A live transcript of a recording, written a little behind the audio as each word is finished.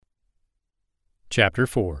Chapter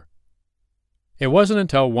 4. It wasn't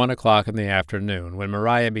until 1 o'clock in the afternoon when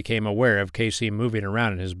Mariah became aware of Casey moving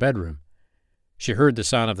around in his bedroom. She heard the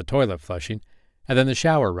sound of the toilet flushing and then the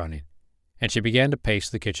shower running, and she began to pace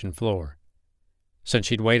the kitchen floor. Since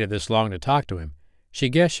she'd waited this long to talk to him, she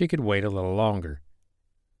guessed she could wait a little longer.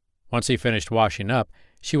 Once he finished washing up,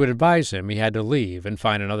 she would advise him he had to leave and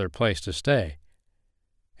find another place to stay.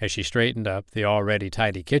 As she straightened up the already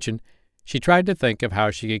tidy kitchen, she tried to think of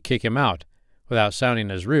how she could kick him out without sounding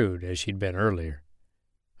as rude as she'd been earlier.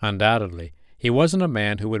 Undoubtedly, he wasn't a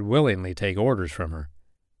man who would willingly take orders from her,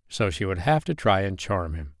 so she would have to try and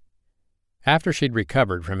charm him. After she'd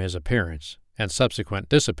recovered from his appearance and subsequent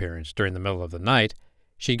disappearance during the middle of the night,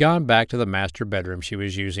 she'd gone back to the master bedroom she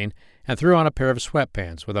was using and threw on a pair of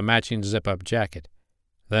sweatpants with a matching zip-up jacket.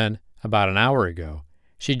 Then, about an hour ago,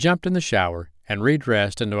 she jumped in the shower and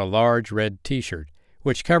redressed into a large red T-shirt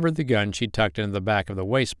which covered the gun she'd tucked into the back of the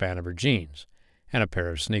waistband of her jeans, and a pair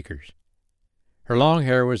of sneakers. Her long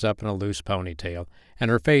hair was up in a loose ponytail,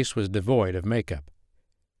 and her face was devoid of makeup.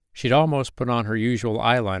 She'd almost put on her usual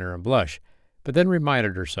eyeliner and blush, but then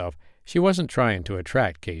reminded herself she wasn't trying to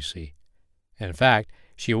attract Casey. In fact,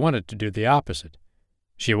 she wanted to do the opposite.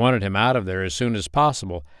 She wanted him out of there as soon as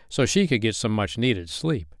possible so she could get some much-needed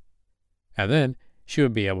sleep. And then she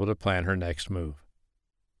would be able to plan her next move.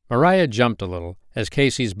 Mariah jumped a little as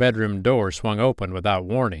Casey's bedroom door swung open without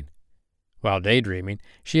warning. While daydreaming,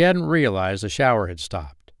 she hadn't realized the shower had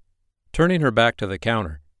stopped. Turning her back to the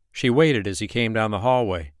counter, she waited as he came down the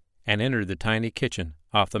hallway and entered the tiny kitchen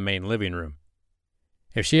off the main living room.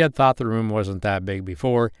 If she had thought the room wasn't that big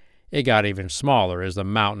before, it got even smaller as the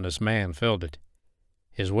mountainous man filled it.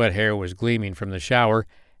 His wet hair was gleaming from the shower,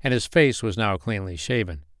 and his face was now cleanly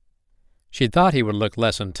shaven. She'd thought he would look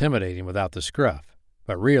less intimidating without the scruff,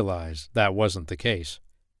 but realized that wasn't the case.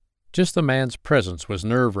 Just the man's presence was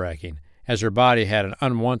nerve-wracking, as her body had an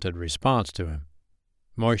unwanted response to him.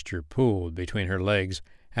 Moisture pooled between her legs,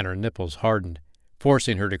 and her nipples hardened,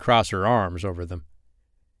 forcing her to cross her arms over them.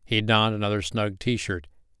 He donned another snug T-shirt,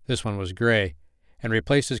 this one was gray, and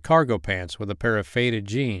replaced his cargo pants with a pair of faded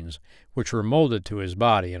jeans, which were molded to his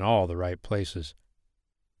body in all the right places.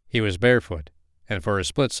 He was barefoot, and for a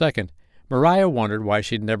split second, Mariah wondered why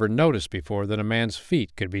she'd never noticed before that a man's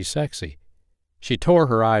feet could be sexy. She tore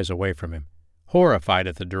her eyes away from him, horrified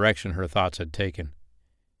at the direction her thoughts had taken.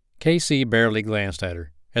 Casey barely glanced at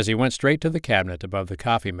her as he went straight to the cabinet above the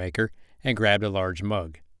coffee maker and grabbed a large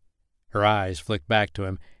mug. Her eyes flicked back to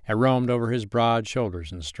him and roamed over his broad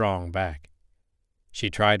shoulders and strong back. She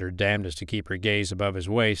tried her damnedest to keep her gaze above his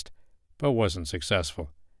waist, but wasn't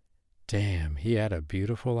successful. Damn, he had a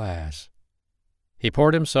beautiful ass. He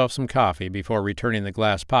poured himself some coffee before returning the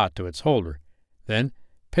glass pot to its holder, then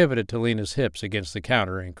pivoted to lean his hips against the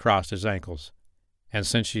counter and crossed his ankles. And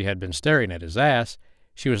since she had been staring at his ass,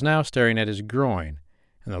 she was now staring at his groin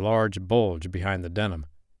and the large bulge behind the denim.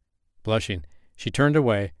 Blushing, she turned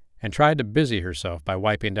away and tried to busy herself by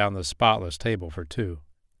wiping down the spotless table for two.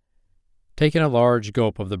 Taking a large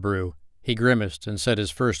gulp of the brew, he grimaced and said his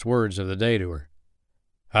first words of the day to her.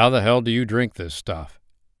 "How the hell do you drink this stuff?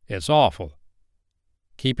 It's awful."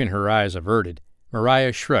 Keeping her eyes averted,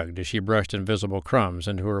 Mariah shrugged as she brushed invisible crumbs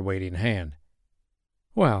into her waiting hand.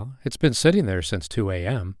 "Well, it's been sitting there since 2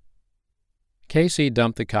 a.m. Casey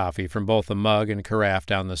dumped the coffee from both the mug and carafe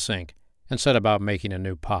down the sink and set about making a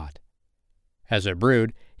new pot. As it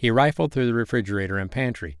brewed, he rifled through the refrigerator and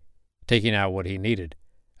pantry, taking out what he needed,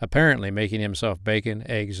 apparently making himself bacon,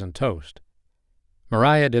 eggs, and toast.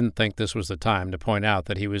 Mariah didn't think this was the time to point out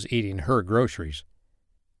that he was eating her groceries.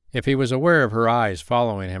 If he was aware of her eyes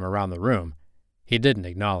following him around the room, he didn't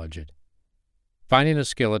acknowledge it. Finding a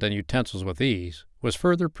skillet and utensils with ease was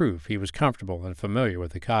further proof he was comfortable and familiar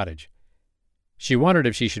with the cottage. She wondered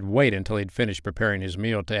if she should wait until he'd finished preparing his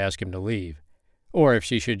meal to ask him to leave, or if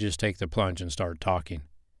she should just take the plunge and start talking.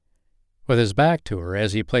 With his back to her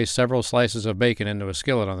as he placed several slices of bacon into a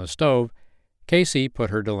skillet on the stove, Casey put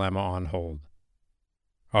her dilemma on hold.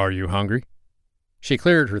 "Are you hungry?" She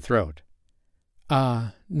cleared her throat.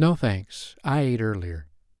 No thanks. I ate earlier."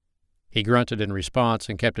 He grunted in response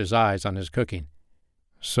and kept his eyes on his cooking.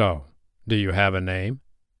 "So, do you have a name?"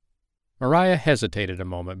 Mariah hesitated a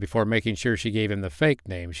moment before making sure she gave him the fake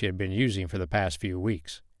name she had been using for the past few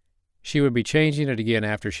weeks. She would be changing it again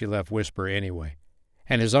after she left Whisper anyway,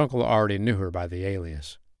 and his uncle already knew her by the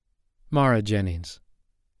alias. "Mara Jennings."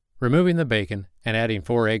 Removing the bacon and adding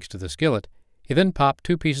 4 eggs to the skillet, he then popped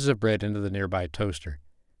 2 pieces of bread into the nearby toaster.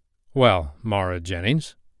 "Well, Mara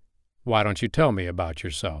Jennings, why don't you tell me about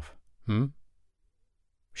yourself,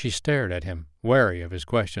 She stared at him, wary of his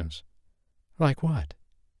questions. "Like what?"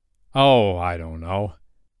 "Oh, I don't know.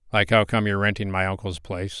 Like how come you're renting my uncle's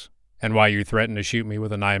place, and why you threatened to shoot me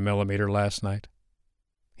with a 9mm last night?"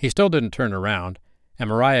 He still didn't turn around, and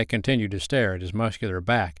Mariah continued to stare at his muscular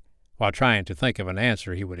back while trying to think of an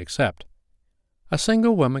answer he would accept. "A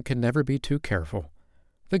single woman can never be too careful.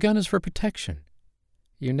 The gun is for protection.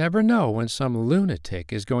 You never know when some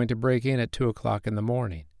lunatic is going to break in at 2 o'clock in the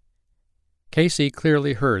morning." Casey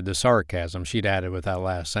clearly heard the sarcasm she'd added with that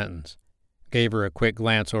last sentence, gave her a quick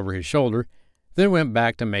glance over his shoulder, then went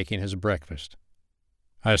back to making his breakfast.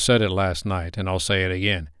 "I said it last night, and I'll say it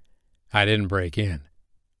again. I didn't break in.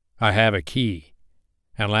 I have a key,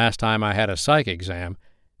 and last time I had a psych exam,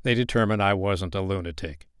 they determined I wasn't a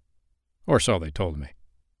lunatic. Or so they told me."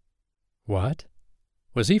 What?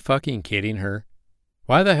 Was he fucking kidding her?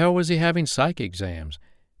 Why the hell was he having psych exams?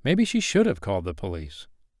 Maybe she should have called the police.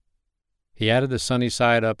 He added the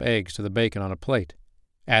sunny-side-up eggs to the bacon on a plate,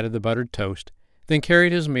 added the buttered toast, then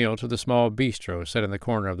carried his meal to the small bistro set in the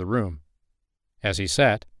corner of the room. As he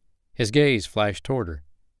sat, his gaze flashed toward her,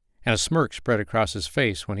 and a smirk spread across his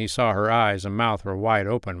face when he saw her eyes and mouth were wide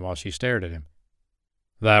open while she stared at him.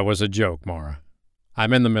 "That was a joke, Mara.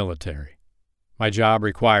 I'm in the military. My job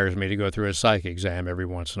requires me to go through a psych exam every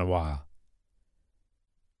once in a while."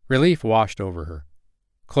 Relief washed over her.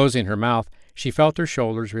 Closing her mouth, she felt her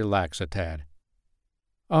shoulders relax a tad.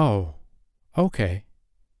 "Oh, okay."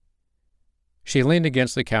 She leaned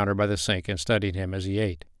against the counter by the sink and studied him as he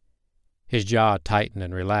ate. His jaw tightened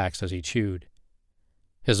and relaxed as he chewed.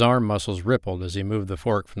 His arm muscles rippled as he moved the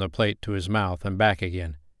fork from the plate to his mouth and back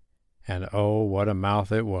again. And oh, what a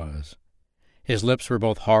mouth it was. His lips were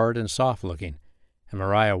both hard and soft-looking, and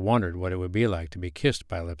Mariah wondered what it would be like to be kissed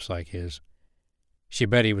by lips like his. She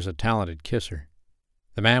bet he was a talented kisser.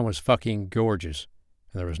 The man was fucking gorgeous,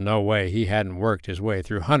 and there was no way he hadn't worked his way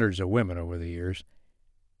through hundreds of women over the years.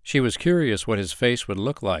 She was curious what his face would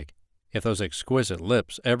look like if those exquisite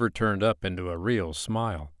lips ever turned up into a real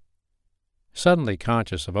smile. Suddenly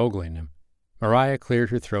conscious of ogling him, Mariah cleared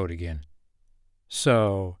her throat again.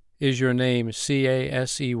 "So, is your name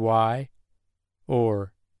C-A-S-E-Y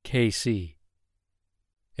or K-C?"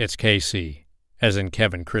 "It's K-C, as in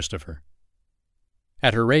Kevin Christopher."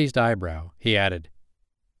 At her raised eyebrow, he added,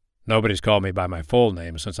 "Nobody's called me by my full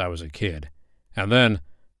name since I was a kid, and then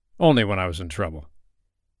only when I was in trouble."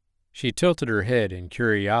 She tilted her head in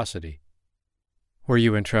curiosity. "Were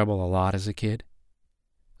you in trouble a lot as a kid?"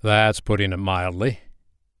 "That's putting it mildly."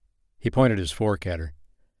 He pointed his fork at her.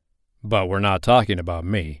 "But we're not talking about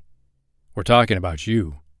me. We're talking about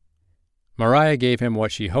you." Mariah gave him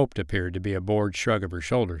what she hoped appeared to be a bored shrug of her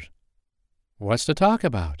shoulders. "What's to talk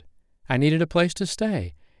about? I needed a place to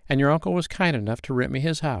stay, and your uncle was kind enough to rent me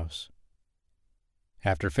his house."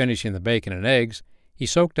 After finishing the bacon and eggs, he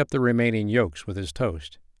soaked up the remaining yolks with his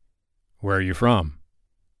toast. "Where are you from?"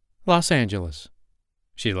 "Los Angeles,"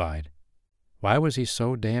 she lied. Why was he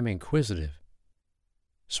so damn inquisitive?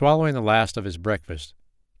 Swallowing the last of his breakfast,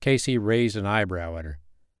 Casey raised an eyebrow at her.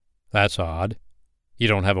 "That's odd. You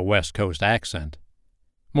don't have a West Coast accent.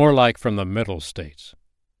 More like from the Middle States."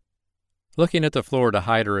 Looking at the floor to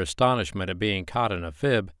hide her astonishment at being caught in a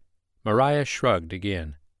fib, Mariah shrugged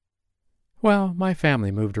again. "Well, my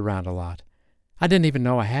family moved around a lot. I didn't even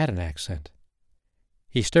know I had an accent."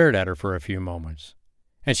 He stared at her for a few moments,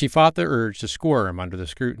 and she fought the urge to squirm under the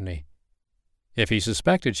scrutiny. If he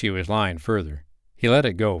suspected she was lying further, he let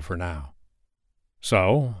it go for now.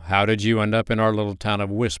 "So, how did you end up in our little town of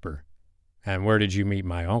Whisper? And where did you meet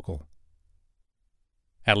my uncle?"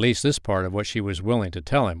 At least this part of what she was willing to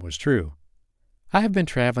tell him was true. "I have been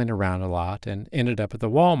traveling around a lot and ended up at the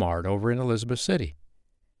Walmart over in Elizabeth City.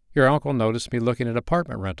 Your uncle noticed me looking at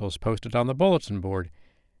apartment rentals posted on the bulletin board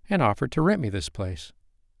and offered to rent me this place."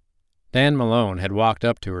 Dan Malone had walked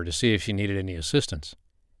up to her to see if she needed any assistance.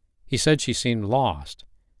 He said she seemed lost.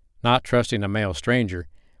 Not trusting a male stranger,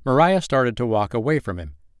 Mariah started to walk away from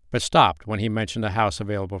him, but stopped when he mentioned a house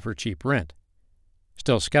available for cheap rent.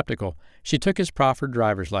 Still skeptical, she took his proffered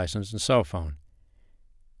driver's license and cell phone.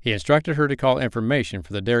 He instructed her to call information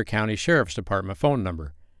for the Dare County Sheriff's Department phone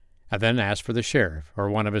number, and then asked for the sheriff or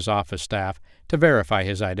one of his office staff to verify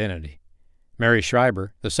his identity. Mary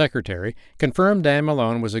Schreiber, the secretary, confirmed Dan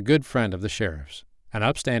Malone was a good friend of the sheriff's, an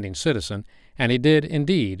upstanding citizen, and he did,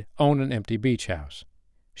 indeed, own an empty beach house.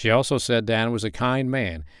 She also said Dan was a kind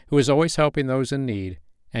man who was always helping those in need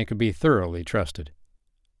and could be thoroughly trusted.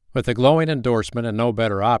 With a glowing endorsement and no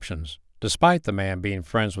better options, despite the man being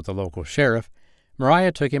friends with the local sheriff,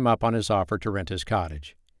 Mariah took him up on his offer to rent his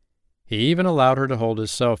cottage. He even allowed her to hold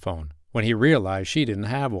his cell phone when he realized she didn't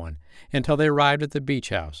have one until they arrived at the beach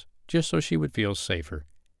house, just so she would feel safer.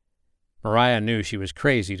 Mariah knew she was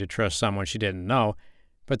crazy to trust someone she didn't know,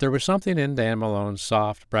 but there was something in Dan Malone's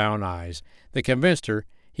soft brown eyes that convinced her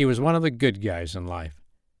he was one of the good guys in life,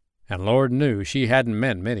 and Lord knew she hadn't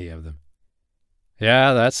met many of them.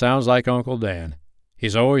 "Yeah, that sounds like Uncle Dan.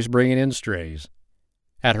 He's always bringing in strays."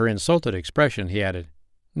 At her insulted expression, he added,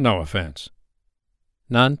 "No offense."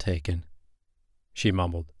 "None taken," she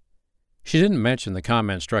mumbled. She didn't mention the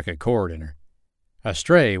comment struck a chord in her. A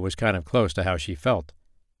stray was kind of close to how she felt,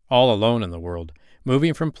 all alone in the world,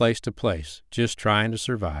 moving from place to place, just trying to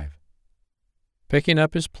survive. Picking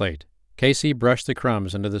up his plate, Casey brushed the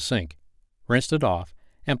crumbs into the sink, rinsed it off,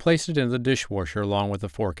 and placed it in the dishwasher along with the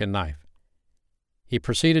fork and knife. He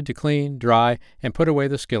proceeded to clean, dry, and put away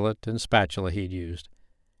the skillet and spatula he'd used,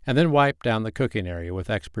 and then wiped down the cooking area with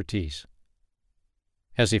expertise.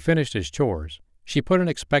 As he finished his chores, she put an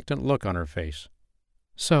expectant look on her face.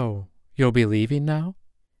 "So, you'll be leaving now?"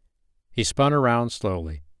 He spun around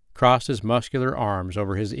slowly, crossed his muscular arms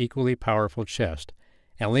over his equally powerful chest,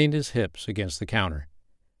 and leaned his hips against the counter.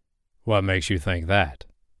 "What makes you think that?"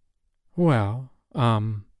 "Well,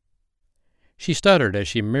 She stuttered as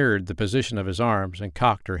she mirrored the position of his arms and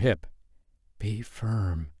cocked her hip. "Be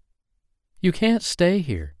firm. You can't stay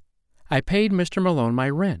here. I paid Mr. Malone my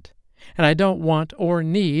rent, and I don't want or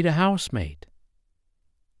need a housemate."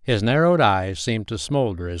 His narrowed eyes seemed to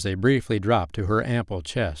smolder as they briefly dropped to her ample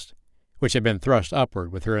chest, which had been thrust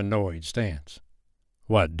upward with her annoyed stance.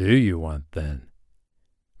 "What do you want, then?"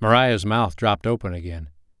 Mariah's mouth dropped open again,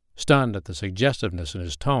 stunned at the suggestiveness in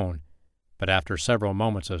his tone, but after several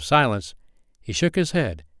moments of silence, he shook his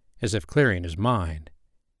head as if clearing his mind.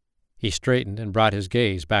 He straightened and brought his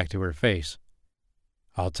gaze back to her face.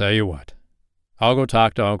 "I'll tell you what. I'll go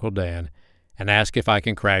talk to Uncle Dan and ask if I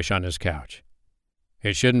can crash on his couch.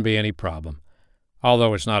 It shouldn't be any problem,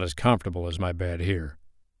 although it's not as comfortable as my bed here."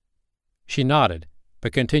 She nodded,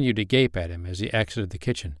 but continued to gape at him as he exited the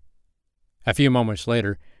kitchen. A few moments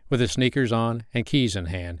later, with his sneakers on and keys in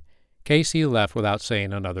hand, Casey left without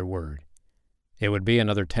saying another word. It would be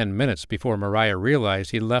another 10 minutes before Mariah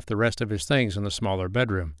realized he'd left the rest of his things in the smaller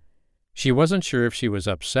bedroom. She wasn't sure if she was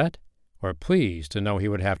upset or pleased to know he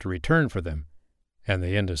would have to return for them, and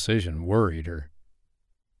the indecision worried her.